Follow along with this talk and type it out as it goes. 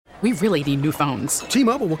We really need new phones.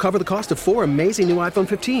 T-Mobile will cover the cost of 4 amazing new iPhone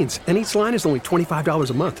 15s, and each line is only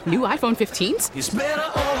 $25 a month. New iPhone 15s? It's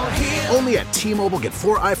better over here. Only at T-Mobile, get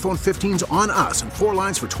 4 iPhone 15s on us and 4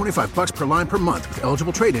 lines for $25 per line per month with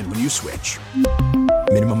eligible trade-in when you switch.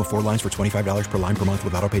 Minimum of 4 lines for $25 per line per month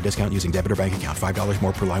with autopay discount using debit or bank account. $5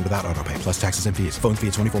 more per line without autopay, plus taxes and fees. Phone fee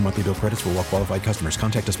at 24 monthly bill credits for well-qualified customers.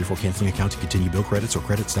 Contact us before canceling account to continue bill credits or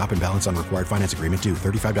credit stop and balance on required finance agreement due.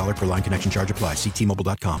 $35 per line connection charge applies. See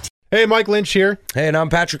T-Mobile.com. Hey, Mike Lynch here. Hey, and I'm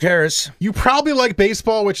Patrick Harris. You probably like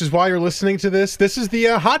baseball, which is why you're listening to this. This is the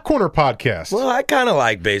Hot Corner podcast. Well, I kind of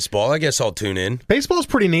like baseball. I guess I'll tune in. Baseball's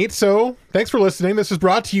pretty neat, so thanks for listening. This is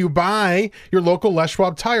brought to you by your local Les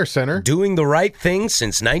Schwab Tire Center. Doing the right thing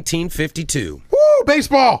since 1952. Woo,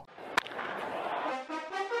 baseball!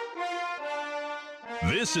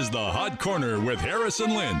 This is the Hot Corner with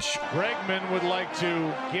Harrison Lynch. Bregman would like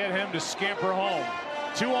to get him to scamper home.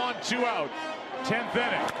 2 on, 2 out. 10th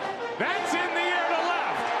inning. That's in the air to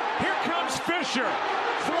left. Here comes Fisher.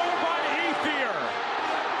 Throw by Ethier.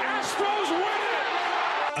 Astros win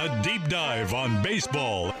it. A deep dive on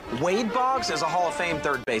baseball. Wade Boggs is a Hall of Fame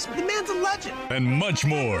third baseman. The man's a legend. And much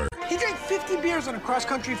more. He drank 50 beers on a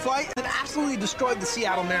cross-country flight and absolutely destroyed the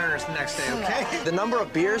Seattle Mariners the next day, okay? The number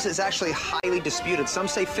of beers is actually highly disputed. Some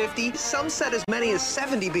say 50, some said as many as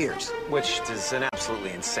 70 beers, which is an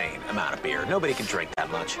absolutely insane amount of beer. Nobody can drink that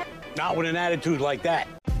much. Not with an attitude like that.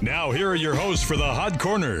 Now, here are your hosts for the Hot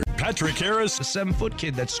Corner, Patrick Harris, a 7-foot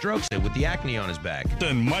kid that strokes it with the acne on his back,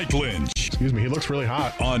 and Mike Lynch. Excuse me, he looks really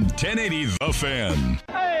hot. On 1080 The Fan.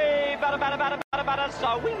 Hey, bada,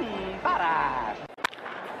 swing, bada.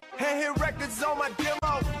 Hey, hit records on my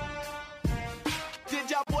demo. Did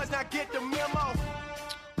y'all boys not get the memo?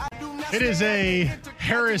 It is a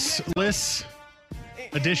Harris-less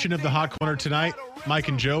edition of the Hot Corner tonight. Mike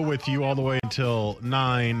and Joe with you all the way until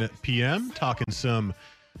 9 p.m. talking some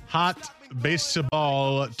hot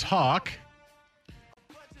baseball talk.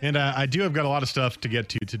 And I've got a lot of stuff to get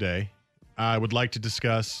to today. I would like to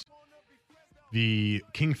discuss the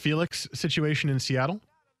King Felix situation in Seattle.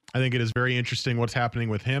 I think it is very interesting what's happening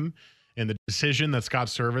with him and the decision that Scott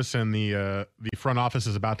Service and the front office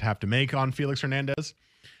is about to have to make on Felix Hernandez.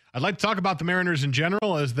 I'd like to talk about the Mariners in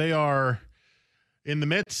general as they are in the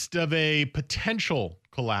midst of a potential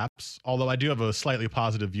collapse, although I do have a slightly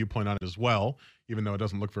positive viewpoint on it as well, even though it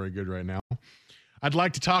doesn't look very good right now. I'd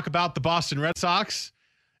like to talk about the Boston Red Sox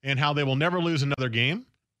and how they will never lose another game,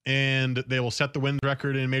 and they will set the wins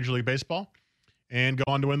record in Major League Baseball and go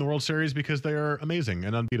on to win the World Series because they are amazing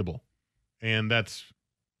and unbeatable. And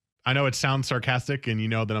I know it sounds sarcastic, and you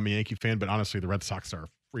know that I'm a Yankee fan, but honestly, the Red Sox are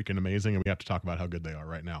freaking amazing, and we have to talk about how good they are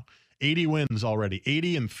right now. 80 wins already,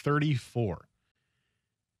 80-34.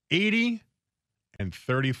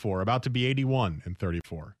 80-34, about to be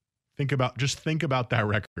 81-34. Think about that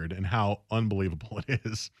record and how unbelievable it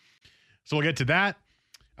is. So we'll get to that.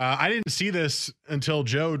 I didn't see this until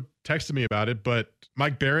Joe texted me about it, but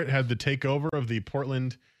Mike Barrett had the takeover of the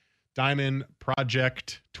Portland Diamond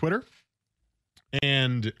Project Twitter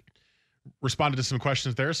and responded to some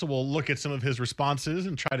questions there. So we'll look at some of his responses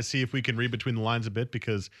and try to see if we can read between the lines a bit,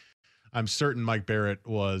 because I'm certain Mike Barrett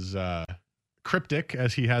was cryptic,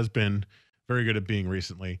 as he has been very good at being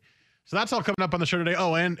recently. So that's all coming up on the show today.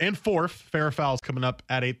 Oh, and fourth, Fair or Foul is coming up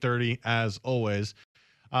at 8:30 as always.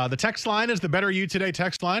 The text line is the Better You Today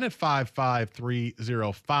text line at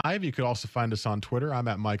 55305. You could also find us on Twitter. I'm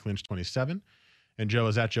at Mike Lynch 27, and Joe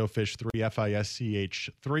is at JoeFish3,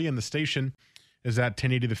 FISCH3, and the station is at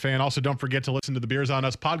 1080 The Fan. Also, don't forget to listen to the Beers on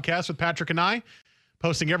Us podcast with Patrick and I,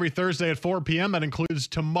 posting every Thursday at 4 p.m. That includes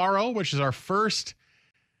tomorrow, which is our first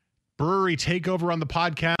brewery takeover on the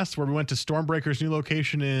podcast, where we went to Stormbreaker's new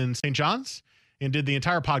location in St. John's and did the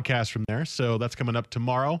entire podcast from there. So that's coming up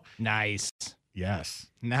tomorrow. Nice. Yes.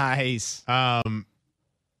 Nice. And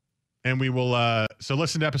we will, so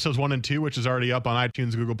listen to episodes 1 and 2, which is already up on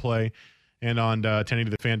iTunes, Google Play, and on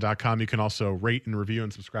 1080thefan.com. You can also rate and review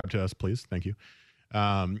and subscribe to us, please. Thank you.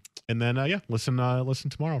 And then, listen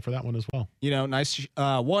tomorrow for that one as well. You know, nice,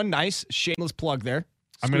 one nice shameless plug there.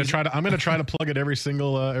 I'm gonna try to plug it every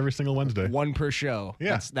single Wednesday. One per show.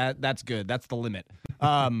 Yeah, that's good. That's the limit.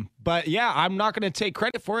 But yeah, I'm not gonna take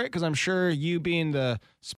credit for it, because I'm sure you, being the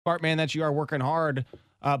smart man that you are, working hard.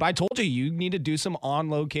 But I told you need to do some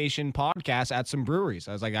on location podcasts at some breweries.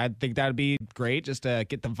 I was like, I think that'd be great, just to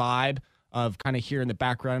get the vibe of kind of hearing the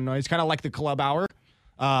background noise, kind of like the club hour.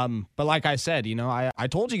 But like I said, I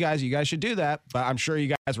told you guys should do that, but I'm sure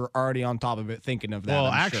you guys were already on top of it, thinking of that. Well,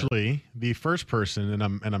 actually, the first person,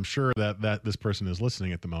 and I'm sure that this person is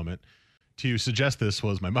listening at the moment, to suggest this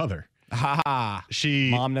was my mother.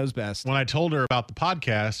 Mom knows best. When I told her about the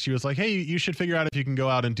podcast, she was like, hey, you should figure out if you can go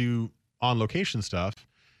out and do on-location stuff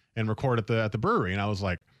and record at the brewery. And I was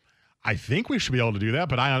like, I think we should be able to do that,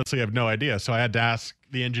 but I honestly have no idea. So I had to ask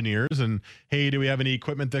the engineers and, hey, do we have any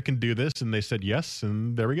equipment that can do this? And they said yes,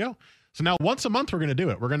 and there we go. So now once a month we're going to do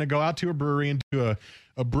it. We're going to go out to a brewery and do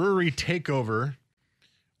a brewery takeover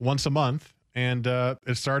once a month. And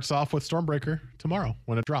it starts off with Stormbreaker tomorrow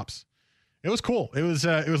when it drops. It was cool. It was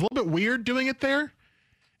a little bit weird doing it there.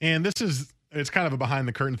 And it's kind of a behind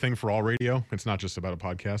the curtain thing for all radio. It's not just about a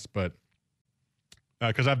podcast, but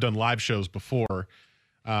because I've done live shows before,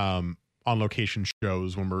 on location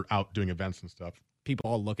shows when we're out doing events and stuff.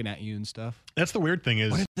 People all looking at you and stuff. That's the weird thing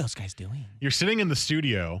is, what are those guys doing? You're sitting in the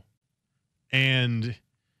studio and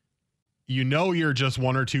you're just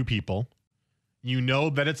one or two people. You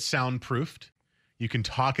know that it's soundproofed. You can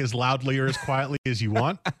talk as loudly or as quietly as you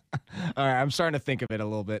want. All right, I'm starting to think of it a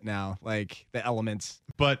little bit now, like the elements.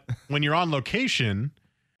 But when you're on location,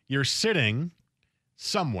 you're sitting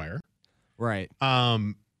somewhere. Right.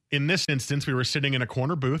 In this instance, we were sitting in a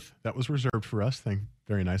corner booth that was reserved for us.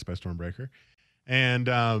 Very nice by Stormbreaker.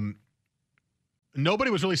 And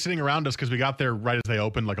nobody was really sitting around us because we got there right as they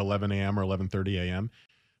opened, like 11 a.m. or 11:30 a.m.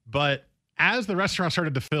 But as the restaurant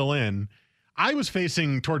started to fill in, I was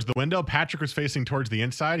facing towards the window. Patrick was facing towards the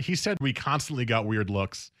inside. He said we constantly got weird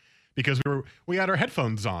looks because we had our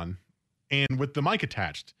headphones on and with the mic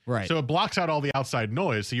attached. Right. So it blocks out all the outside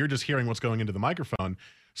noise. So you're just hearing what's going into the microphone.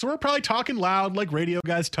 So we're probably talking loud like radio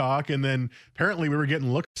guys talk. And then apparently we were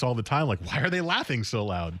getting looks all the time. Like, why are they laughing so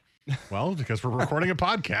loud? Well, because we're recording a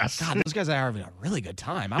podcast. God, those guys are having a really good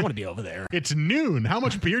time. I want to be over there. It's noon. How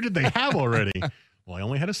much beer did they have already? Well, I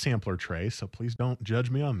only had a sampler tray, so please don't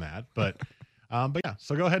judge me on that. But yeah,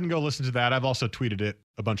 so go ahead and go listen to that. I've also tweeted it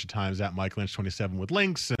a bunch of times at Mike Lynch 27 with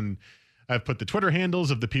links, and I've put the Twitter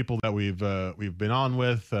handles of the people that we've been on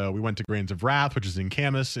with. We went to Grains of Wrath, which is in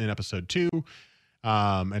Camas in episode 2.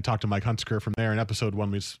 And talked to Mike Hunsker from there. In episode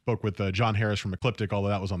 1, we spoke with John Harris from Ecliptic, although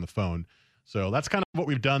that was on the phone. So that's kind of what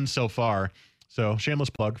we've done so far. So shameless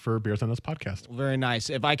plug for Beers on Us podcast. Very nice.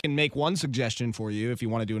 If I can make one suggestion for you, if you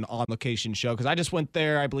want to do an on-location show, because I just went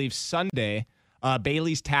there, I believe, Sunday,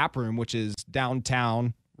 Bailey's Tap Room, which is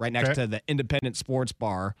downtown, right next to the Independent Sports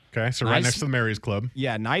Bar. Okay, so right next to the Mary's Club.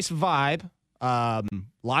 Yeah, nice vibe.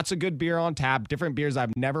 Lots of good beer on tap, different beers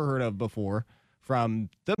I've never heard of before. From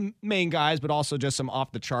the main guys, but also just some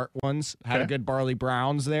off-the-chart ones. Had a good Barley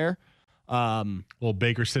Browns there. Little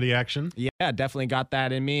Baker City action. Yeah, definitely got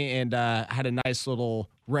that in me. And had a nice little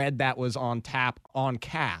red that was on tap on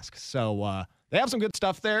cask. So they have some good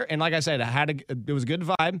stuff there. And like I said, it was a good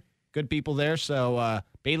vibe, good people there. So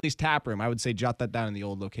Bailey's Tap Room, I would say jot that down in the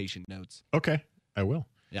old location notes. Okay, I will.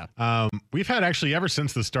 Yeah. We've had actually, ever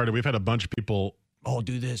since this started, we've had a bunch of people. Oh,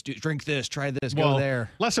 do this, drink this, try this, go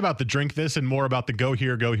there. Less about the drink this and more about the go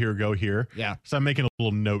here, go here, go here. Yeah. So I'm making a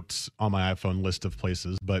little notes on my iPhone list of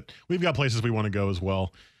places, but we've got places we want to go as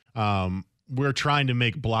well. We're trying to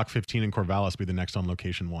make Block 15 in Corvallis be the next on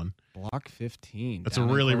location one. Block 15. It's a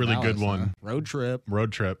really, really good one. Road trip.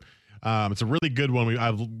 It's a really good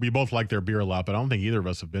one. We both like their beer a lot, but I don't think either of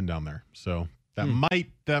us have been down there. So that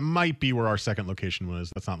might be where our second location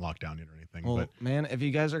was. That's not locked down yet or anything. Well, but man, if you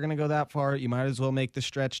guys are going to go that far, you might as well make the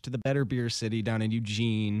stretch to the better beer city down in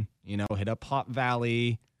Eugene. Hit up Hop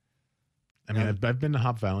Valley. I mean, I've been to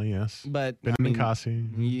Hop Valley, yes. But been to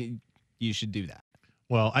Ninkasi. You should do that.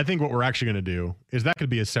 Well, I think what we're actually going to do is that could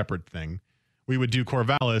be a separate thing. We would do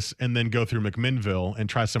Corvallis and then go through McMinnville and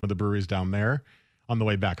try some of the breweries down there on the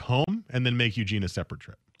way back home and then make Eugene a separate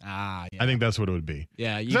trip. Yeah. I think that's what it would be.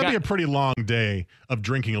 Yeah. That'd be a pretty long day of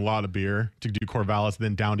drinking a lot of beer to do Corvallis,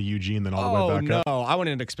 then down to Eugene, then all the way back up. Oh, no. I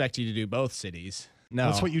wouldn't expect you to do both cities. No.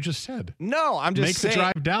 That's what you just said. No, I'm just saying. Make the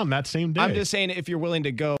drive down that same day. I'm just saying if you're willing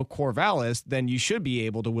to go Corvallis, then you should be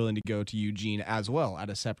willing to go to Eugene as well at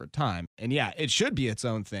a separate time. And yeah, it should be its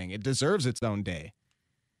own thing. It deserves its own day.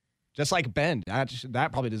 Just like Bend.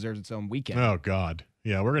 That probably deserves its own weekend. Oh, God.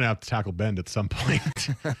 Yeah, we're going to have to tackle Bend at some point.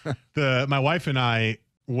 My wife and I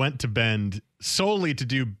went to Bend solely to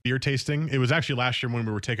do beer tasting. It was actually last year when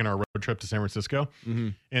we were taking our road trip to San Francisco. Mm-hmm.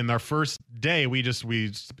 And our first day, we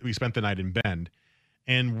spent the night in Bend.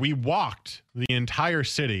 And we walked the entire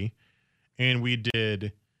city, and we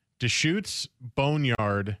did Deschutes,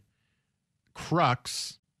 Boneyard,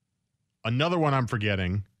 Crux, another one I'm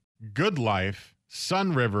forgetting, Good Life,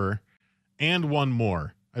 Sun River, and one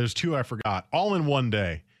more. There's 2 I forgot, all in one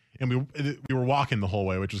day. And we were walking the whole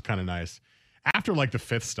way, which was kind of nice. After like the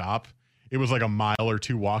 5th stop, it was like a mile or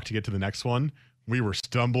 2 walk to get to the next one. We were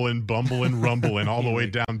stumbling, bumbling, rumbling all the way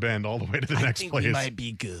down Bend, all the way to the next place. We might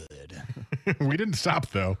be good. We didn't stop,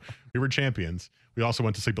 though. We were champions. We also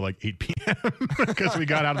went to sleep at like 8 p.m. because we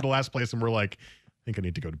got out of the last place and we're like, I think I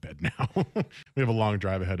need to go to bed now. We have a long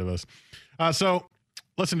drive ahead of us. So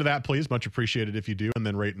listen to that, please. Much appreciated if you do. And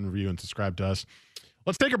then rate and review and subscribe to us.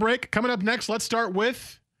 Let's take a break. Coming up next, let's start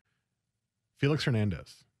with Felix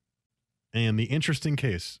Hernandez and the interesting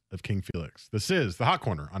case of King Felix. This is the Hot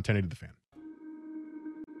Corner on 1080 The Fan.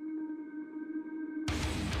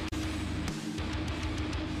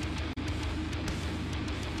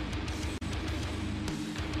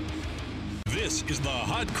 This is the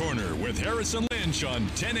Hot Corner with Harrison Lynch on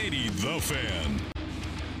 1080 The Fan.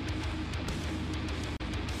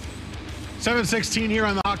 7:16 here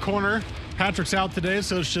on the Hot Corner. Patrick's out today,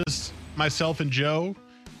 so it's just myself and Joe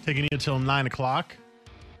taking you until 9 o'clock.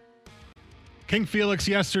 King Felix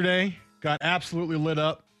yesterday got absolutely lit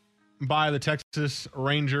up by the Texas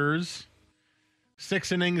Rangers.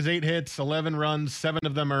 6 innings, 8 hits, 11 runs, 7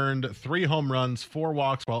 of them earned, 3 home runs, 4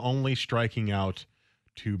 walks, while only striking out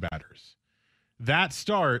 2 batters. That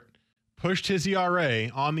start pushed his ERA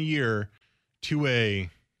on the year to a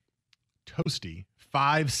toasty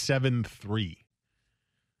 5.73.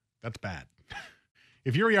 That's bad.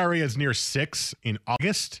 If your ERA is near 6 in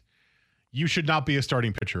August, you should not be a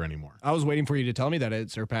starting pitcher anymore. I was waiting for you to tell me that it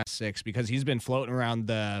surpassed 6 because he's been floating around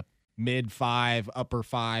the mid 5, upper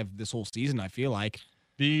 5 this whole season, I feel like.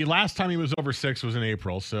 The last time he was over 6 was in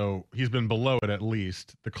April, so he's been below it at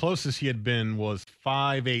least. The closest he had been was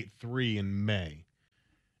 5.83 in May,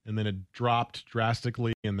 and then it dropped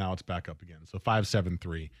drastically, and now it's back up again. So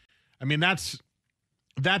 5.73. I mean, that's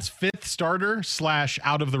 5th starter /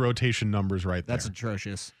 out of the rotation numbers right there. That's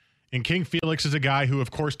atrocious. And King Felix is a guy who,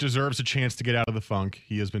 of course, deserves a chance to get out of the funk.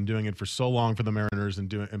 He has been doing it for so long for the Mariners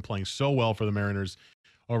and playing so well for the Mariners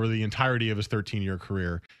over the entirety of his 13-year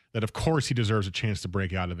career that, of course, he deserves a chance to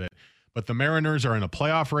break out of it. But the Mariners are in a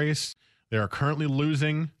playoff race. They are currently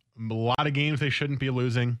losing a lot of games they shouldn't be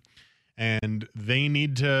losing, and they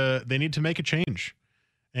need to make a change.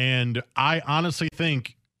 And I honestly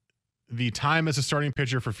think the time as a starting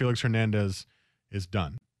pitcher for Felix Hernandez is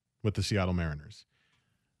done with the Seattle Mariners.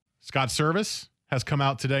 Scott Service has come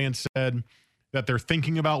out today and said that they're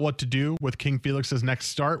thinking about what to do with King Felix's next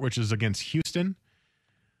start, which is against Houston.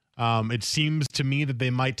 It seems to me that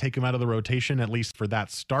they might take him out of the rotation, at least for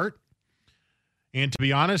that start. And to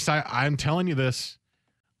be honest, I'm telling you this,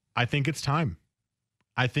 I think it's time.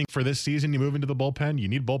 I think for this season, you move into the bullpen, you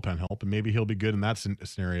need bullpen help, and maybe he'll be good in that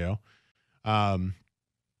scenario. And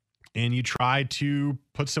you try to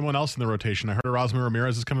put someone else in the rotation. I heard Erasmo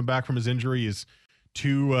Ramirez is coming back from his injury. He's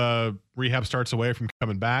 2 rehab starts away from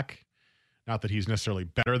coming back. Not that he's necessarily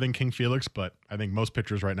better than King Felix, but I think most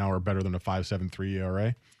pitchers right now are better than a 5.73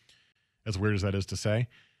 ERA. As weird as that is to say.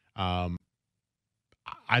 I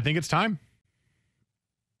think it's time.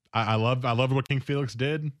 I love what King Felix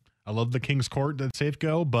did. I love the King's Court that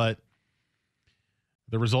Safeco, but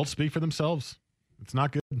the results speak for themselves. It's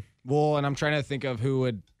not good. Well, and I'm trying to think of who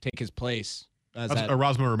would take his place.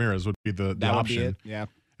 Erasmo Ramirez would be the option. Would be it. Yeah.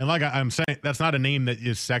 And like I'm saying, that's not a name that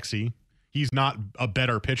is sexy. He's not a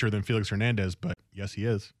better pitcher than Felix Hernandez, but yes, he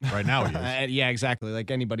is. Right now he is. Yeah, exactly.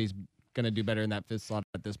 Like anybody's going to do better in that 5th slot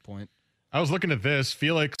at this point. I was looking at this.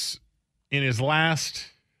 Felix, in his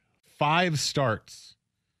last 5 starts,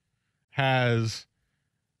 has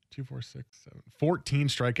 14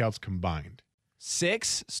 strikeouts combined.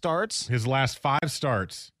 6 starts? His last 5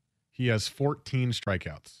 starts, he has 14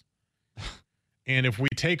 strikeouts. And if we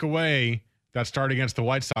take away that start against the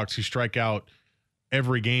White Sox, who strike out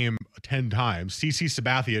every game 10 times, CC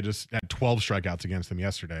Sabathia just had 12 strikeouts against them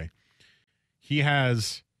yesterday. He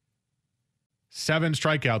has 7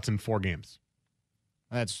 strikeouts in 4 games.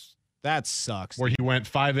 That sucks. Where he went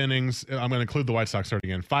 5 innings. I'm going to include the White Sox start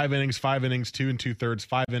again. 5 innings, 2 2/3,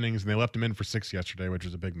 5 innings, and they left him in for 6 yesterday, which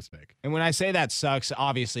was a big mistake. And when I say that sucks,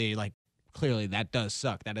 obviously, like clearly that does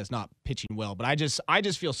suck. That is not pitching well. But I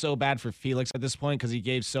just feel so bad for Felix at this point because he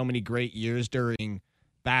gave so many great years during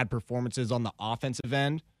bad performances on the offensive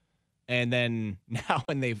end. And then now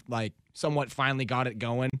when they've like somewhat finally got it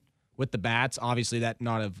going with the bats, obviously that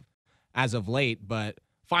not as of late, but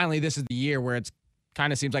finally this is the year where it's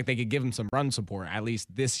kind of seems like they could give him some run support, at least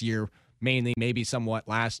this year, mainly, maybe somewhat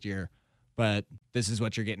last year. But this is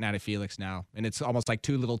what you're getting out of Felix now. And it's almost like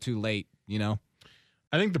too little too late, you know?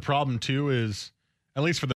 I think the problem, too, is, at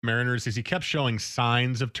least for the Mariners, is he kept showing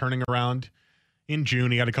signs of turning around. In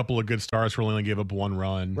June, he had a couple of good starts where he only gave up 1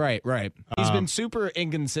 run. Right. He's been super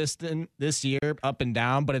inconsistent this year, up and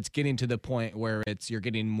down, but it's getting to the point where you're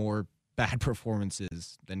getting more bad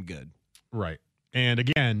performances than good. Right. And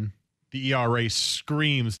again, The ERA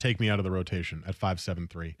screams take me out of the rotation at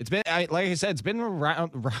 5.73. It's been, like I said, it's been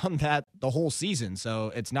around that the whole season,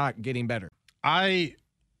 so it's not getting better.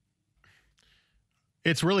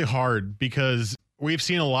 It's really hard because we've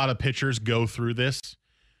seen a lot of pitchers go through this,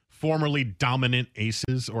 formerly dominant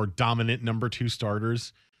aces or dominant number 2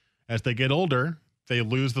 starters. As they get older, they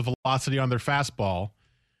lose the velocity on their fastball,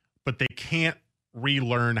 but they can't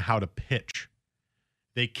relearn how to pitch.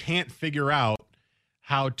 They can't figure out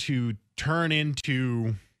how to turn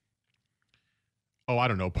into,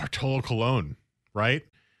 Bartolo Colon, right?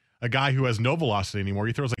 A guy who has no velocity anymore.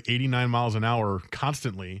 He throws like 89 miles an hour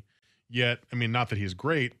constantly. Yet, not that he's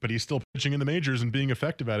great, but he's still pitching in the majors and being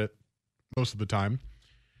effective at it most of the time.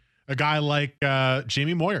 A guy like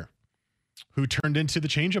Jamie Moyer, who turned into the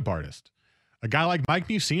changeup artist. A guy like Mike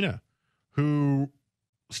Mussina, who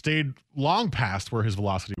stayed long past where his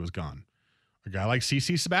velocity was gone. A guy like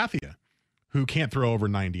CC Sabathia, who can't throw over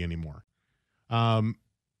 90 anymore.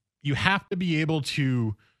 You have to be able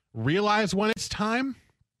to realize when it's time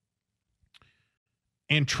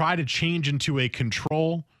and try to change into a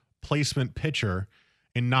control placement pitcher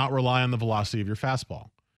and not rely on the velocity of your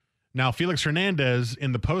fastball. Now, Felix Hernandez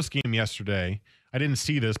in the postgame yesterday, I didn't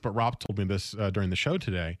see this, but Rob told me this during the show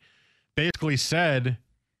today, basically said,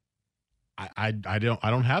 I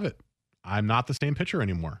don't have it. I'm not the same pitcher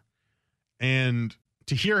anymore. And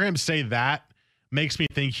to hear him say that makes me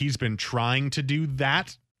think he's been trying to do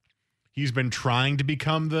that. He's been trying to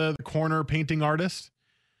become the corner painting artist,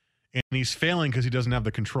 and he's failing because he doesn't have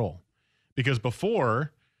the control. Because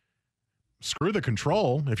before, screw the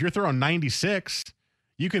control. If you're throwing 96,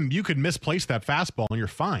 you could misplace that fastball and you're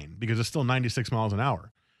fine because it's still 96 miles an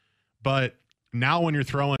hour. But now when you're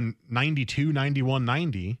throwing 92, 91,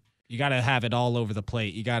 90, you got to have it all over the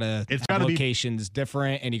plate. You got to have locations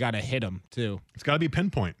different, and you got to hit them too. It's got to be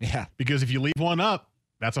pinpoint. Yeah. Because if you leave one up,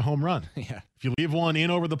 that's a home run. Yeah. If you leave one in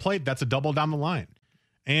over the plate, that's a double down the line.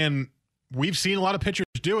 And we've seen a lot of pitchers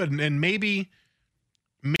do it, and maybe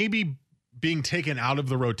being taken out of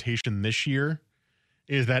the rotation this year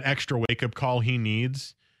is that extra wake-up call he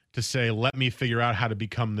needs to say, let me figure out how to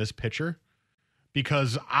become this pitcher.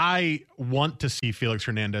 Because I want to see Felix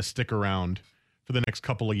Hernandez stick around for the next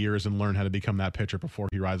couple of years and learn how to become that pitcher before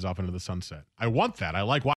he rides off into the sunset. I want that. I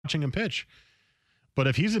like watching him pitch. But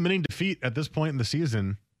if he's admitting defeat at this point in the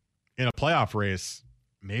season in a playoff race,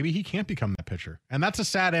 maybe he can't become that pitcher. And that's a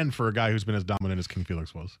sad end for a guy who's been as dominant as King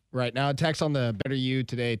Felix was. Right. Now, a text on the Better You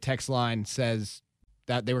Today text line says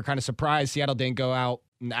that they were kind of surprised Seattle didn't go out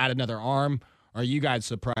and add another arm. Are you guys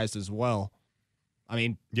surprised as well?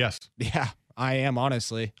 Yes. Yeah, I am,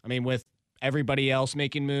 honestly. With everybody else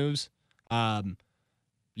making moves,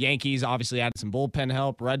 Yankees obviously added some bullpen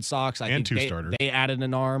help. Red Sox, I think starters. They added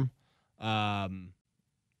an arm.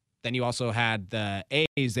 Then you also had the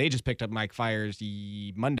A's. They just picked up Mike Fiers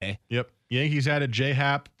Monday. Yep. Yankees added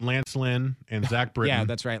J-Hap, Lance Lynn, and Zach Britton. Yeah,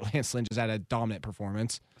 that's right. Lance Lynn just had a dominant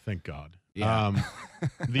performance. Thank God. Yeah.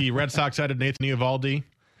 The Red Sox added Nathan Eovaldi,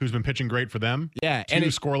 who's been pitching great for them. Yeah. Two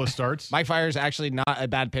scoreless starts. Mike Fiers actually not a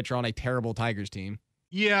bad pitcher on a terrible Tigers team.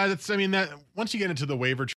 Yeah, that once you get into the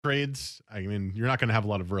waiver trades, you're not going to have a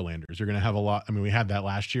lot of Verlanders. You're going to have a lot. We had that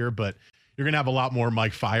last year, but you're going to have a lot more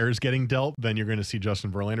Mike Fiers getting dealt than you're going to see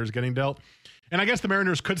Justin Verlanders getting dealt. And I guess the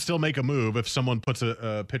Mariners could still make a move if someone puts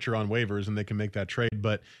a pitcher on waivers and they can make that trade.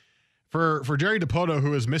 But for Jerry DiPoto,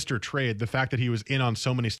 who is Mr. Trade, the fact that he was in on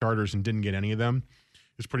so many starters and didn't get any of them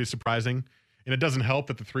is pretty surprising. And it doesn't help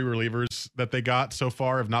that the 3 relievers that they got so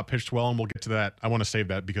far have not pitched well, and we'll get to that. I want to save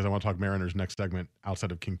that because I want to talk Mariners next segment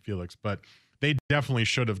outside of King Felix. But they definitely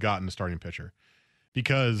should have gotten a starting pitcher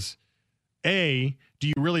because, A, do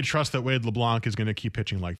you really trust that Wade LeBlanc is going to keep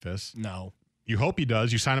pitching like this? No. You hope he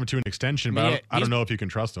does. You sign him to an extension, but I don't know if you can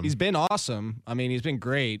trust him. He's been awesome. He's been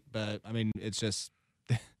great, but, it's just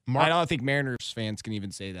I don't think Mariners fans can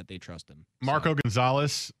even say that they trust him. Marco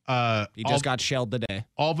Gonzalez. He just got shelled today.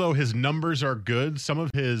 Although his numbers are good, some of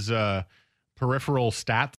his peripheral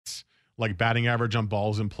stats, like batting average on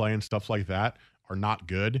balls in play and stuff like that, are not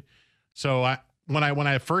good. So when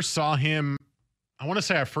I first saw him, I want to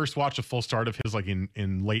say I first watched a full start of his like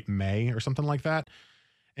in late May or something like that.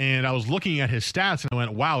 And I was looking at his stats and I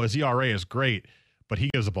went, wow, his ERA is great, but he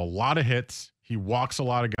gives up a lot of hits. He walks a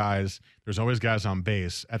lot of guys. There's always guys on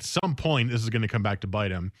base. At some point, this is going to come back to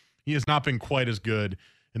bite him. He has not been quite as good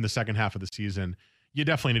in the second half of the season. You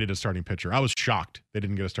definitely needed a starting pitcher. I was shocked they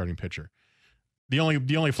didn't get a starting pitcher. The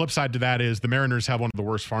only flip side to that is the Mariners have one of the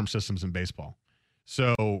worst farm systems in baseball.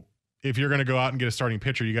 So if you're going to go out and get a starting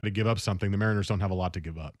pitcher, you got to give up something. The Mariners don't have a lot to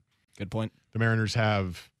give up. Good point. The Mariners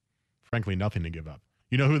have, frankly, nothing to give up.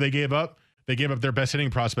 You know who they gave up? They gave up their best hitting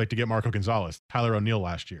prospect to get Marco Gonzalez, Tyler O'Neill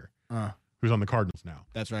last year. who's on the Cardinals now.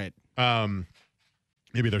 That's right.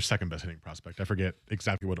 Maybe their second best hitting prospect. I forget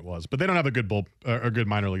exactly what it was, but they don't have a good a good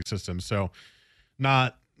minor league system, so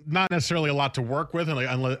not necessarily a lot to work with,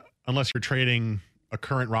 unless you're trading a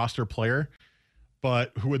current roster player.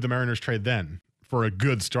 But who would the Mariners trade then for a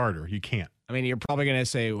good starter? You can't. I mean, you're probably going to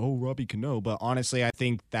say, oh, Robbie Cano, but honestly, I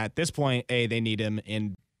think that at this point, A, they need him,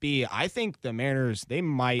 and B, I think the Mariners, they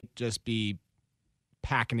might just be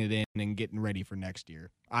packing it in and getting ready for next year.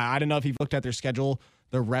 I don't know if you've looked at their schedule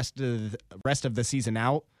the rest of the season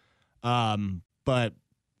out, but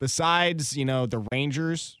besides, the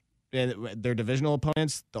Rangers, their divisional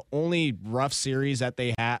opponents, the only rough series that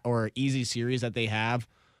they have or easy series that they have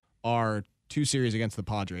are 2 series against the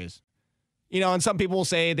Padres. And some people will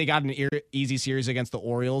say they got an easy series against the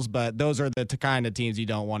Orioles, but those are the kind of teams you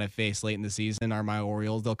don't want to face late in the season are my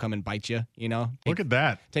Orioles. They'll come and bite you, Look at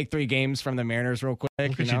that. Take 3 games from the Mariners real quick.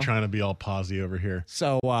 Look at you trying to be all posy over here.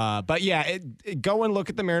 So, but yeah, go and look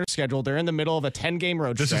at the Mariners schedule. They're in the middle of a 10-game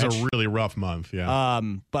road stretch. This is a really rough month, yeah.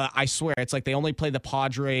 But I swear, it's like they only play the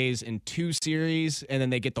Padres in 2 series, and then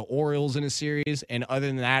they get the Orioles in a series. And other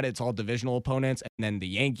than that, it's all divisional opponents. And then the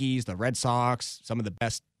Yankees, the Red Sox, some of the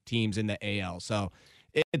best teams in the AL. So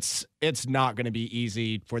it's not going to be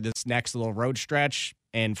easy for this next little road stretch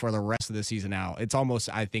and for the rest of the season out. It's almost,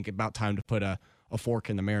 I think, about time to put a fork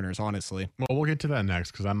in the Mariners, honestly. Well, we'll get to that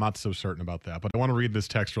next because I'm not so certain about that. But I want to read this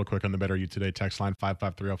text real quick on the Better You Today text line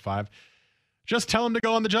 55305. Just tell him to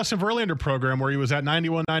go on the Justin Verlander program where he was at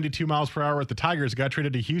 91, 92 miles per hour at the Tigers, got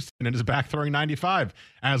traded to Houston, and is back throwing 95,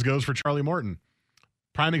 as goes for Charlie Morton.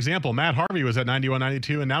 Prime example, Matt Harvey was at 91,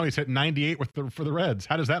 92, and now he's hitting 98 for the Reds.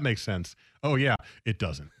 How does that make sense? Oh, yeah, it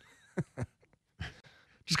doesn't.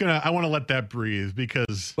 I want to let that breathe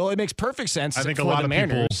because... Well, it makes perfect sense I think for the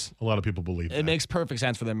Mariners. A lot of people believe that. It makes perfect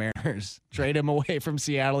sense for the Mariners. Trade him away from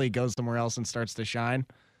Seattle. He goes somewhere else and starts to shine.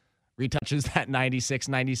 Retouches that 96,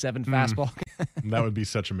 97 fastball. That would be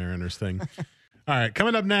such a Mariners thing. All right,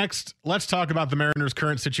 coming up next, let's talk about the Mariners'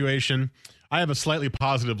 current situation. I have a slightly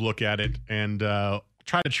positive look at it and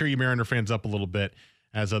try to cheer you Mariner fans up a little bit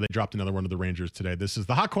as they dropped another one to the Rangers today. This is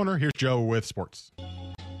the Hot Corner. Here's Joe with sports.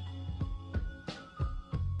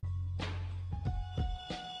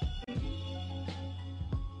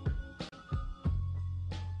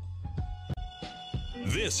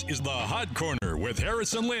 This is the Hot Corner with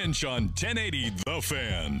Harrison Lynch on 1080 The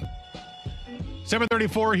Fan.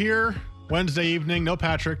 7:34 here, Wednesday evening. No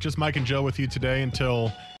Patrick, just Mike and Joe with you today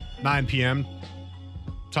until 9 p.m.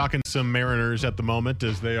 Talking some Mariners at the moment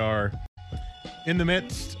as they are in the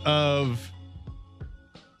midst of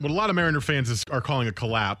what a lot of Mariner fans are calling a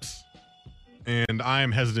collapse. And I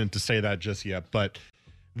am hesitant to say that just yet, but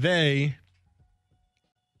they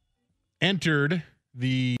entered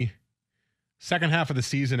the second half of the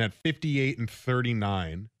season at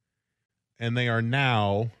 58-39, and they are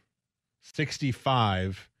now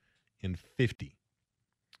 65-50. If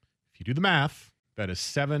you do the math, that is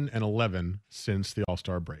 7-11 since the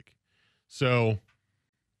All-Star break. So,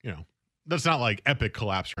 that's not like epic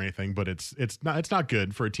collapse or anything, but it's not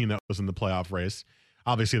good for a team that was in the playoff race.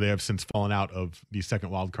 Obviously, they have since fallen out of the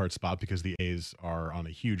second wild card spot because the A's are on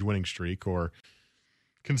a huge winning streak, or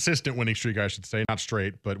consistent winning streak, I should say, not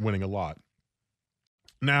straight, but winning a lot.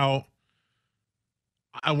 Now,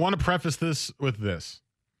 I want to preface this with this.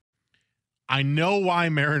 I know why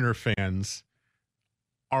Mariner fans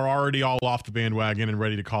are already all off the bandwagon and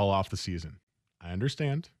ready to call off the season. I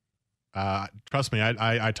understand. Trust me,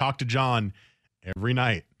 I talk to John every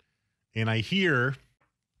night, and I hear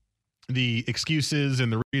the excuses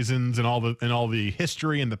and the reasons and all the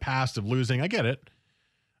history and the past of losing. I get it.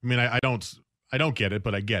 I mean, I don't get it,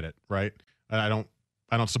 but I get it, right? I don't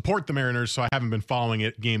support the Mariners, so I haven't been following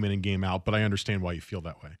it game in and game out, but I understand why you feel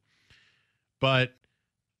that way. But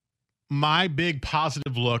my big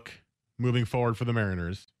positive look moving forward for the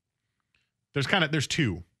Mariners, there's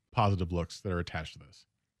 2 positive looks that are attached to this.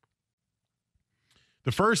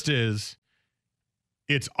 The first is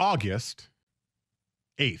it's August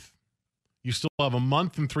 8th. You still have a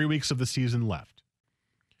month and 3 weeks of the season left.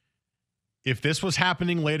 If this was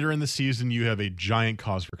happening later in the season, you have a giant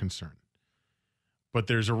cause for concern. But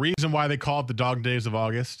there's a reason why they call it the dog days of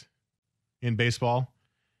August in baseball,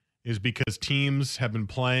 is because teams have been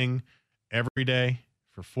playing every day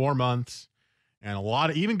for 4 months, and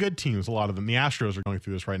even good teams, a lot of them, the Astros are going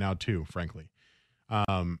through this right now too, frankly.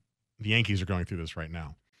 The Yankees are going through this right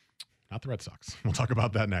now. Not the Red Sox. We'll talk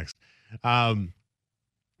about that next. A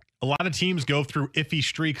lot of teams go through iffy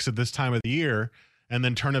streaks at this time of the year and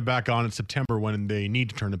then turn it back on in September when they need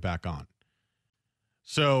to turn it back on.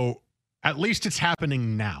 So at least it's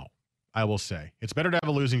happening now, I will say. It's better to have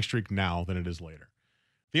a losing streak now than it is later.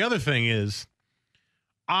 The other thing is,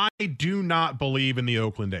 I do not believe in the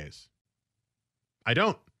Oakland A's. I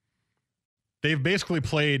don't. They've basically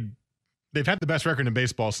they've had the best record in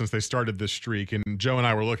baseball since they started this streak, and Joe and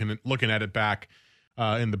I were looking at it back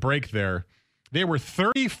in the break there. They were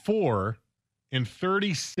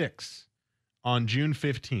 34-36 on June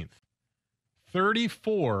 15th.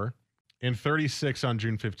 34-36 on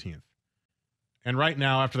June 15th. And right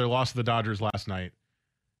now, after their loss to the Dodgers last night,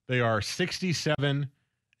 they are 67-47.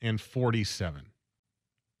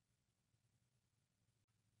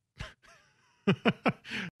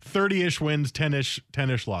 30-ish wins,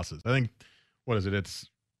 10-ish losses. I think, what is it? It's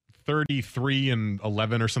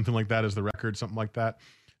 33-11 or something like that is the record, something like that,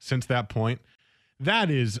 since that point. That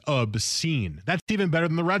is obscene. That's even better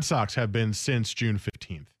than the Red Sox have been since June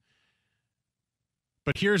 15th.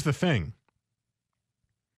 But here's the thing.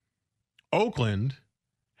 Oakland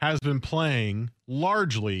has been playing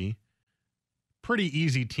largely pretty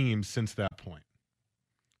easy teams since that point.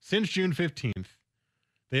 Since June 15th,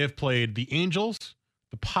 they have played the Angels,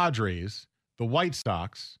 the Padres, the White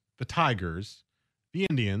Sox, the Tigers, the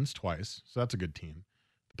Indians twice, so that's a good team.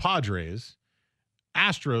 The Padres,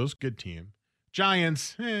 Astros, good team.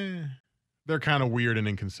 Giants, they're kind of weird and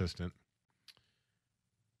inconsistent.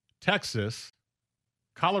 Texas,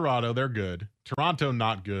 Colorado, they're good. Toronto,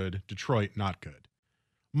 not good. Detroit, not good.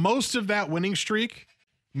 Most of that winning streak,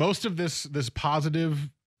 most of this positive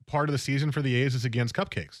part of the season for the A's is against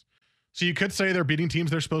cupcakes. So you could say they're beating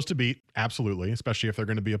teams they're supposed to beat, absolutely, especially if they're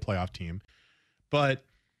going to be a playoff team. But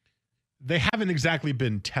they haven't exactly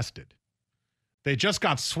been tested. They just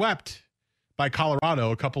got swept by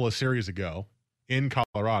Colorado a couple of series ago in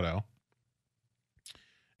Colorado.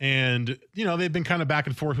 And, they've been kind of back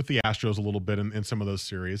and forth with the Astros a little bit in some of those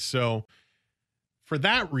series. So for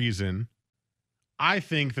that reason, I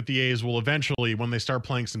think that the A's will eventually, when they start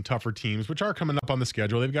playing some tougher teams, which are coming up on the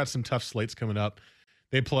schedule, they've got some tough slates coming up.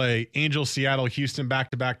 They play Angels, Seattle, Houston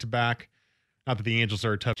back-to-back. Not that the Angels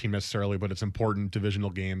are a tough team necessarily, but it's important divisional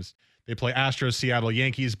games. They play Astros, Seattle,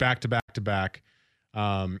 Yankees back-to-back.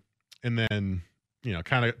 And then,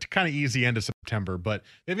 kind of easy end of September. But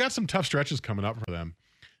they've got some tough stretches coming up for them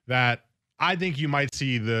that I think you might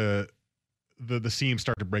see the seam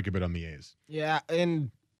start to break a bit on the A's. Yeah,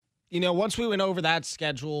 and, once we went over that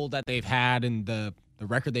schedule that they've had and the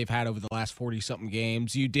record they've had over the last 40-something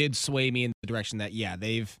games, you did sway me in the direction that,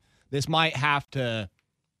 this might have to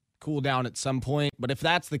cool down at some point. But if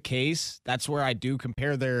that's the case, that's where I do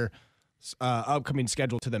compare their upcoming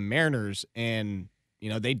schedule to the Mariners. And,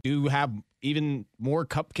 they do have even more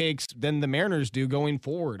cupcakes than the Mariners do going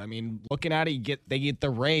forward. I mean, looking at it, they get the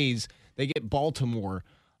Rays, they get Baltimore,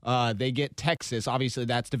 they get Texas. Obviously,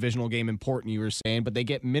 that's divisional game important, you were saying, but they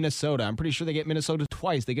get Minnesota. I'm pretty sure they get Minnesota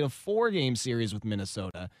twice. They get a 4-game series with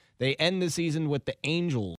Minnesota. They end the season with the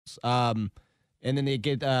Angels. And then they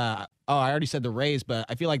get, I already said the Rays, but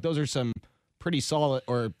I feel like those are some pretty solid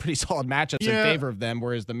matchups in favor of them,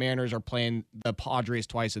 whereas the Mariners are playing the Padres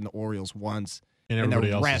twice and the Orioles once. And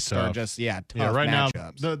the rest are just, tough right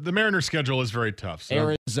matchups. Now, the Mariners schedule is very tough.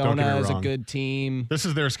 So Arizona is a good team. This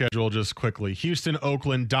is their schedule just quickly. Houston,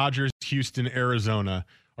 Oakland, Dodgers, Houston, Arizona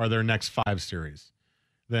are their next 5 series.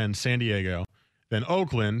 Then San Diego. Then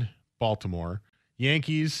Oakland, Baltimore,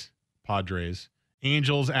 Yankees, Padres,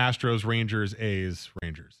 Angels, Astros, Rangers, A's,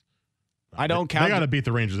 Rangers. I don't count. They got to beat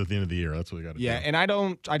the Rangers at the end of the year. That's what we got to do. Yeah, and I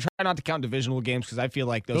try not to count divisional games because I feel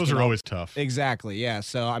like those are always tough. Exactly, yeah.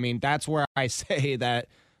 So, I mean, that's where I say that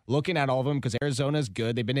looking at all of them, because Arizona's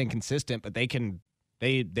good. They've been inconsistent, but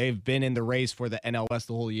they've been in the race for the NL West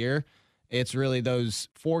the whole year. It's really those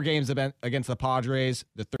 4 games against the Padres,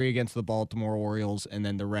 the 3 against the Baltimore Orioles, and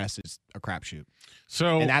then the rest is a crapshoot.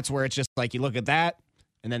 And that's where it's just like you look at that,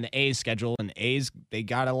 and then the A's schedule, and A's, they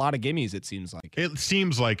got a lot of gimmies, it seems like. It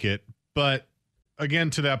seems like it. But again,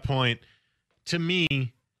 to that point, to me,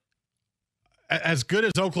 as good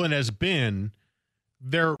as Oakland has been,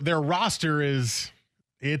 their roster it's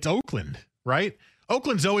Oakland, right?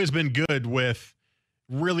 Oakland's always been good with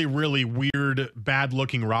really, really weird,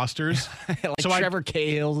 bad-looking rosters. Trevor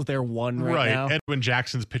Cahill's their one right now. Edwin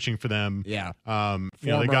Jackson's pitching for them. Yeah.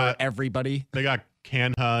 They got everybody. They got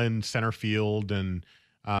Canha in center field and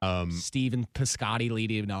Steven Piscotty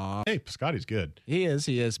leading off. Hey, Piscotty's good. He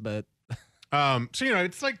is, but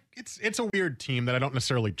it's like it's a weird team that I don't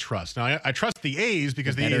necessarily trust. Now I trust the A's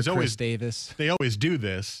because the A's always Davis. They always do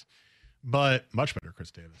this, but much better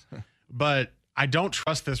Chris Davis. But I don't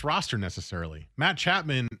trust this roster necessarily. Matt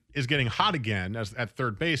Chapman is getting hot again at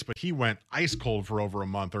third base, but he went ice cold for over a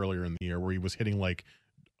month earlier in the year where he was hitting like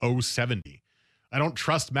 070. I don't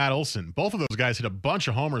trust Matt Olson. Both of those guys hit a bunch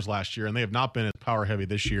of homers last year, and they have not been as power heavy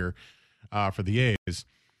this year for the A's.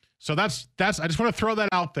 So that's I just want to throw that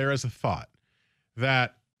out there as a thought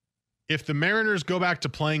that if the Mariners go back to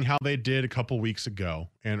playing how they did a couple weeks ago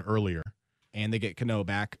and earlier, and they get Cano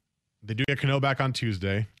back. They do get Cano back on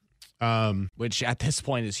Tuesday. Which at this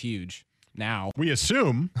point is huge. Now we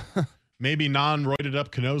assume maybe non-roided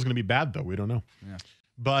up Cano is going to be bad, though. We don't know. Yeah.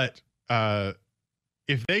 But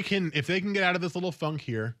if they can get out of this little funk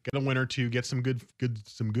here, get a win or two, get some good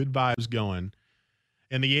vibes going,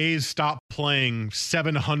 and the A's stop playing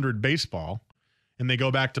 700 baseball, and they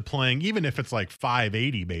go back to playing, even if it's like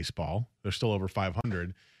 580 baseball, they're still over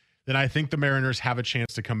 500, then I think the Mariners have a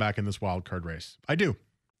chance to come back in this wild card race. I do.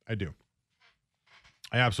 I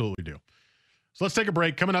absolutely do. So let's take a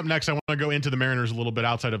break. Coming up next, I want to go into the Mariners a little bit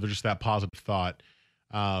outside of just that positive thought.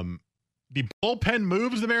 The bullpen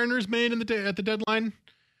moves the Mariners made at the deadline,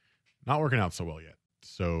 not working out so well yet.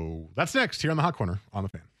 So that's next here on the Hot Corner on the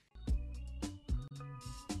Fan.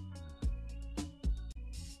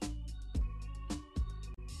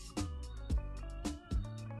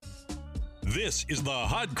 This is the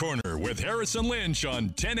Hot Corner with Harrison Lynch on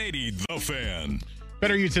 1080 The Fan.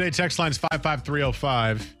 Better You Today text lines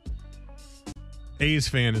 55305. A's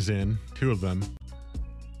fan is in, two of them.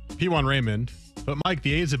 P1 Raymond. But Mike,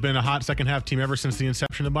 the A's have been a hot second half team ever since the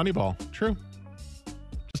inception of Moneyball. True.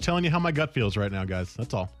 Just telling you how my gut feels right now, guys.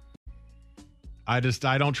 That's all. I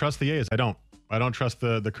don't trust the A's. I don't trust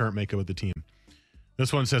the current makeup of the team.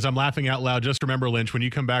 This one says, I'm laughing out loud. Just remember, Lynch, when you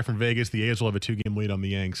come back from Vegas, the A's will have a 2-game lead on the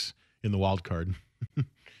Yanks in the wild card.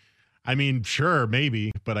 I mean, sure,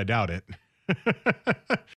 maybe, but I doubt it.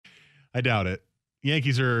 I doubt it.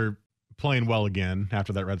 Yankees are playing well again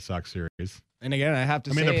after that Red Sox series. And again, I have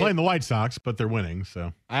to say, they're playing the White Sox, but they're winning.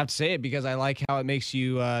 So I have to say it because I like how it makes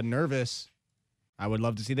you nervous. I would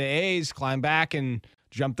love to see the A's climb back and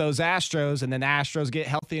jump those Astros, and then the Astros get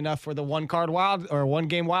healthy enough for the one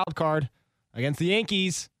game wild card against the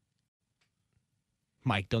Yankees.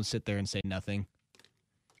 Mike, don't sit there and say nothing.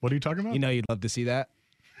 What are you talking about? You know you'd love to see that.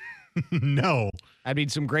 No. I mean,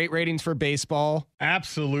 some great ratings for baseball.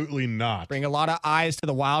 Absolutely not. Bring a lot of eyes to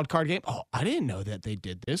the wild card game. Oh, I didn't know that they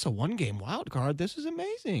did this. A 1-game wild card. This is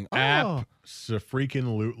amazing. Oh.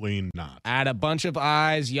 Absolutely not. Add a bunch of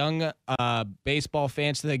eyes, young baseball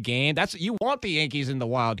fans to the game. You want the Yankees in the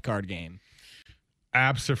wild card game.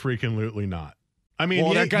 Absolutely not. I mean,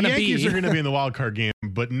 well, the Yankees are going to be in the wild card game,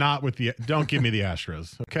 but not with the. Don't give me the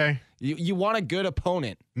Astros, okay? You want a good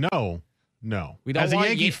opponent. No. We don't As a want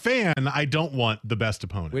Yankee fan, I don't want the best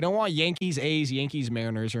opponent. We don't want Yankees A's, Yankees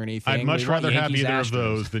Mariners, or anything. I'd much rather have Yankees, either Astros. of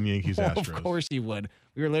those than Yankees Astros. Of course you would.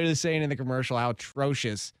 We were literally saying in the commercial how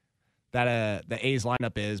atrocious that the A's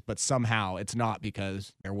lineup is, but somehow it's not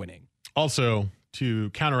because they're winning. Also, to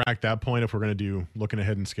counteract that point, if we're going to do looking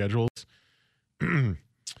ahead in schedules,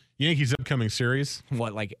 Yankees upcoming series.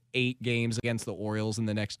 What, like 8 games against the Orioles in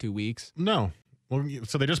the next 2 weeks? No. Well,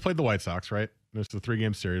 so they just played the White Sox, right? It's the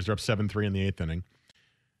 3-game series. They're up 7-3 in the 8th inning.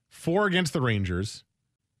 4 against the Rangers.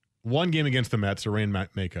 1 game against the Mets, a rain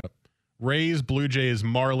makeup. Rays, Blue Jays,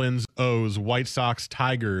 Marlins, O's, White Sox,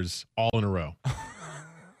 Tigers, all in a row.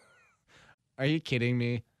 Are you kidding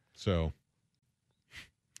me? So,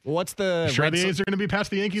 well, what's the sure the A's are going to be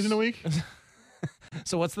past the Yankees in a week?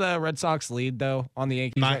 So what's the Red Sox lead, though, on the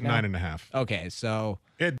Yankees right now? 9.5. Okay, so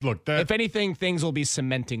if anything, things will be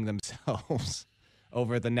cementing themselves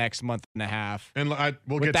over the next month and a half. And we'll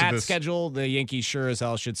With get that to this schedule, the Yankees sure as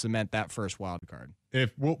hell should cement that first wild card.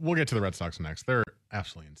 If we'll get to the Red Sox next. They're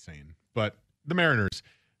absolutely insane. But the Mariners,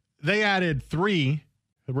 they added 3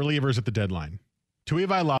 relievers at the deadline.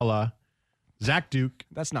 Tuivailala, Zach Duke.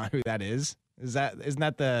 That's not who that is. Isn't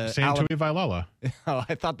that the Sam Tuivailala? Oh,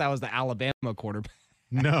 I thought that was the Alabama quarterback.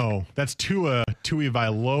 No, that's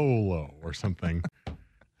Tuivailolo or something.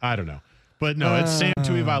 I don't know. But no, it's Sam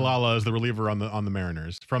Tuivailala is the reliever on the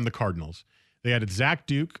Mariners from the Cardinals. They added Zach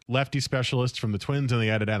Duke, lefty specialist from the Twins, and they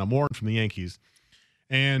added Adam Warren from the Yankees.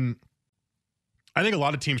 And I think a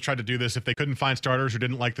lot of teams tried to do this if they couldn't find starters or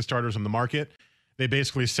didn't like the starters on the market. They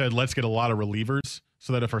basically said, let's get a lot of relievers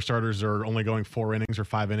so that if our starters are only going 4 innings or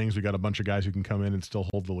 5 innings, we got a bunch of guys who can come in and still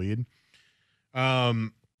hold the lead.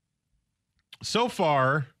 So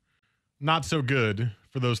far, not so good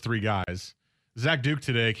for those 3 guys. Zach Duke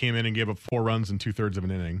today came in and gave up 4 runs in 2/3 of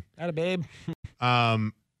an inning. Atta babe.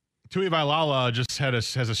 Tuivailala just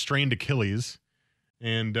has a strained Achilles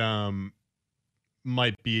and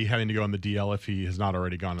might be having to go on the DL if he has not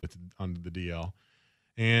already gone on the DL.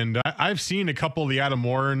 And I've seen a couple of the Adam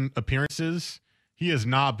Warren appearances. He has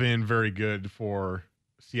not been very good for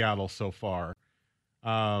Seattle so far.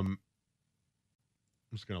 I'm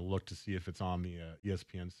just going to look to see if it's on the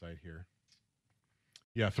ESPN site here.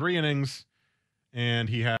 Yeah, 3 innings, and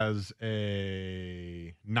he has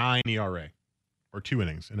a 9 ERA, or 2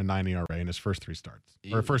 innings and a 9 ERA in his first 3 starts,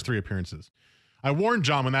 or first 3 appearances. I warned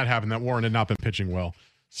John when that happened that Warren had not been pitching well.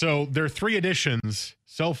 So their 3 additions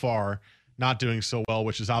so far not doing so well,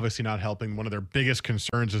 which is obviously not helping. One of their biggest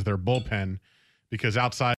concerns is their bullpen, because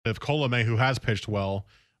outside of Colome, who has pitched well,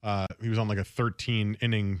 he was on like a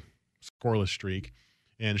 13-inning scoreless streak,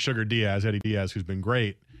 and Eddie Diaz, who's been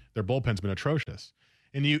great, their bullpen's been atrocious.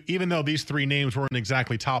 And even though these 3 names weren't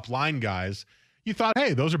exactly top-line guys, you thought,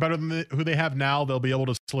 hey, those are better than who they have now. They'll be able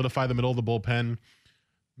to solidify the middle of the bullpen.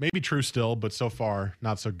 Maybe true still, but so far,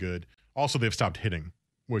 not so good. Also, they've stopped hitting,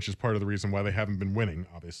 which is part of the reason why they haven't been winning,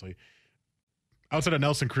 obviously. Outside of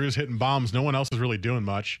Nelson Cruz hitting bombs, no one else is really doing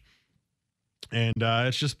much. And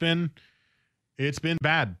it's been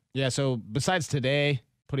bad. Yeah, so besides today,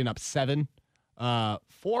 putting up 7,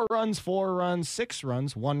 4 runs, 6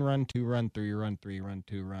 runs, 1 run, 2 run, 3 run, 3 run,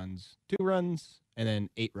 2 runs, 2 runs, and then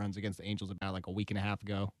 8 runs against the Angels about like a week and a half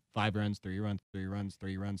ago. 5 runs, 3 runs, 3 runs,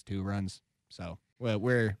 3 runs, 2 runs. So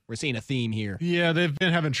we're seeing a theme here. Yeah, they've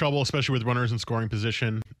been having trouble, especially with runners in scoring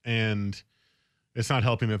position, and it's not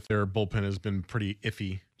helping that their bullpen has been pretty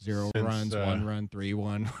iffy. 0 runs, 1 run,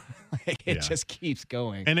 3-1. It just keeps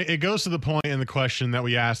going. And it goes to the point in the question that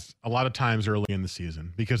we asked a lot of times early in the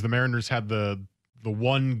season, because the Mariners had the 1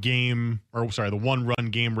 run game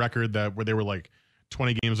record where they were like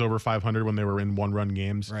 20 games over 500 when they were in 1 run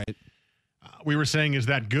games. Right. We were saying, is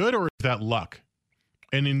that good or is that luck?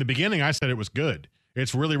 And in the beginning, I said it was good.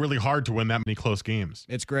 It's really, really hard to win that many close games.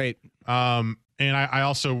 It's great. And I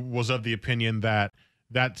also was of the opinion that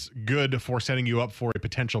that's good for setting you up for a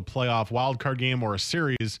potential playoff wildcard game or a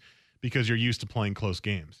series, because you're used to playing close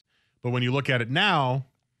games. But when you look at it now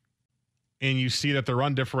and you see that the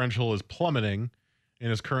run differential is plummeting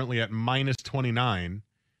and is currently at minus 29,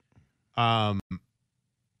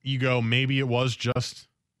 you go, maybe it was just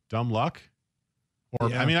dumb luck. Or,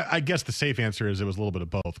 yeah. I mean, I guess the safe answer is it was a little bit of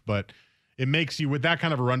both, but it makes you, with that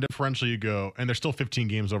kind of a run differential, you go, and there's still 15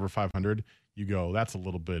 games over 500, you go, that's a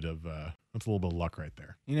little bit of luck right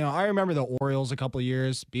there. You know, I remember the Orioles a couple of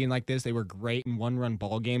years being like this. They were great in 1-run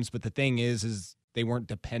ball games, but the thing is they weren't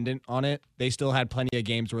dependent on it. They still had plenty of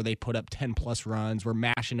games where they put up 10-plus runs, were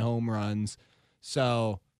mashing home runs.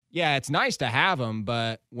 So, yeah, it's nice to have them,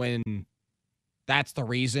 but when that's the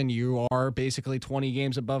reason you are basically 20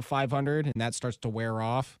 games above 500 and that starts to wear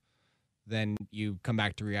off, then you come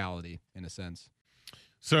back to reality in a sense.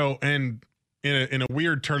 So, and in a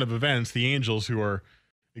weird turn of events, the Angels, who are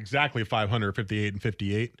exactly 500, 58 and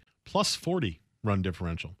 58, plus 40 run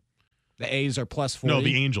differential. The A's are plus 40? No,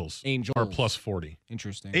 the Angels are plus 40.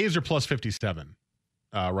 Interesting. A's are plus 57,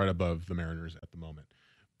 right above the Mariners at the moment.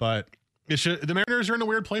 But the Mariners are in a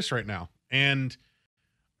weird place right now. And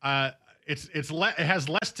it has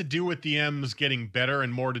less to do with the M's getting better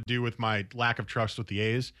and more to do with my lack of trust with the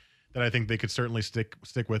A's, that I think they could certainly stick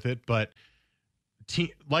with it. But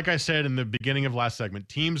like I said in the beginning of last segment,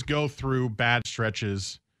 teams go through bad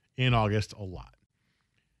stretches in August a lot.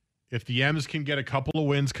 If the M's can get a couple of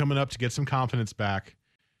wins coming up to get some confidence back,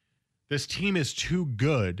 this team is too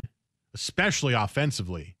good, especially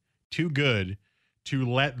offensively, too good to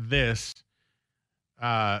let this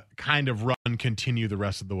kind of run continue the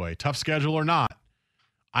rest of the way. Tough schedule or not,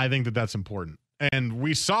 I think that's important. And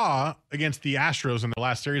we saw against the Astros in the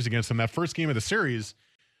last series against them, that first game of the series,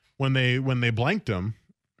 when they blanked them,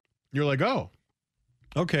 you're like, oh,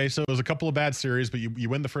 okay, so it was a couple of bad series, but you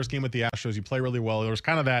win the first game with the Astros, you play really well. There was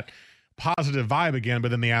kind of that positive vibe again, but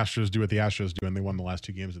then the Astros do what the Astros do, and they won the last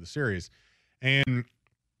 2 games of the series. And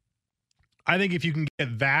I think if you can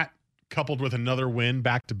get that coupled with another win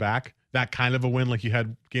back-to-back, that kind of a win like you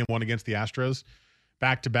had game 1 against the Astros,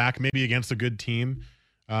 back-to-back, maybe against a good team,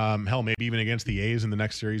 hell, maybe even against the A's in the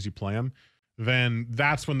next series you play them, then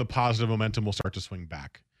that's when the positive momentum will start to swing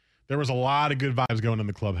back. There was a lot of good vibes going in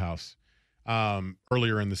the clubhouse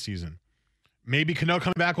earlier in the season. Maybe Cano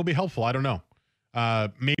coming back will be helpful. I don't know.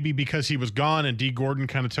 Maybe because he was gone and D. Gordon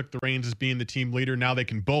kind of took the reins as being the team leader. Now they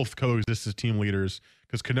can both coexist as team leaders,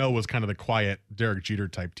 because Cano was kind of the quiet Derek Jeter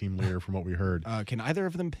type team leader from what we heard. Can either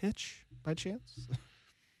of them pitch by chance?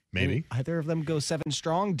 Maybe. Either of them go 7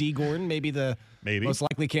 strong. D. Gordon, maybe the most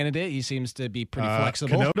likely candidate. He seems to be pretty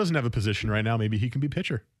flexible. Cano doesn't have a position right now. Maybe he can be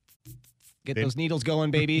pitcher. Get those needles going,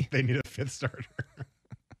 baby. They need a 5th starter.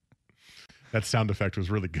 That sound effect was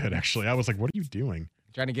really good, actually. I was like, what are you doing?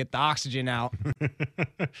 Trying to get the oxygen out.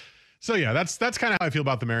 So, yeah, that's kind of how I feel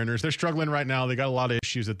about the Mariners. They're struggling right now. They got a lot of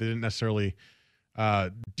issues that they didn't necessarily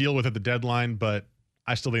deal with at the deadline, but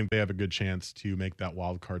I still think they have a good chance to make that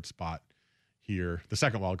wild card spot here, the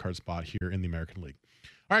second wild card spot here in the American League.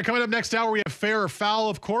 All right, coming up next hour, we have Fair or Foul,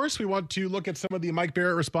 of course. We want to look at some of the Mike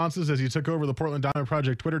Barrett responses as he took over the Portland Diamond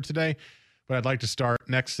Project Twitter today. But I'd like to start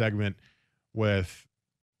next segment with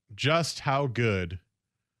just how good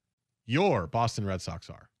your Boston Red Sox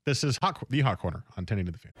are. This is the Hot Corner on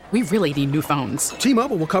 1080 The Fan. We really need new phones.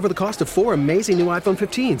 T-Mobile will cover the cost of 4 amazing new iPhone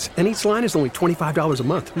 15s, and each line is only $25 a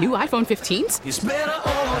month. New iPhone 15s? It's better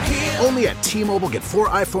over here. Only at T-Mobile, get 4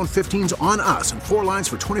 iPhone 15s on us and 4 lines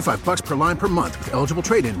for $25 per line per month with eligible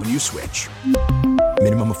trade-in when you switch.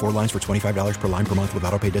 Minimum of 4 lines for $25 per line per month with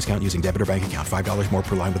autopay discount using debit or bank account. $5 more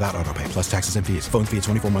per line without autopay, plus taxes and fees. Phone fee at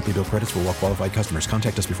 24 monthly bill credits for well-qualified customers.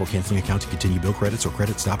 Contact us before canceling account to continue bill credits or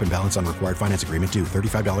credit stop and balance on required finance agreement due.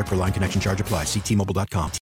 $35 per line connection charge applies. See T-Mobile.com.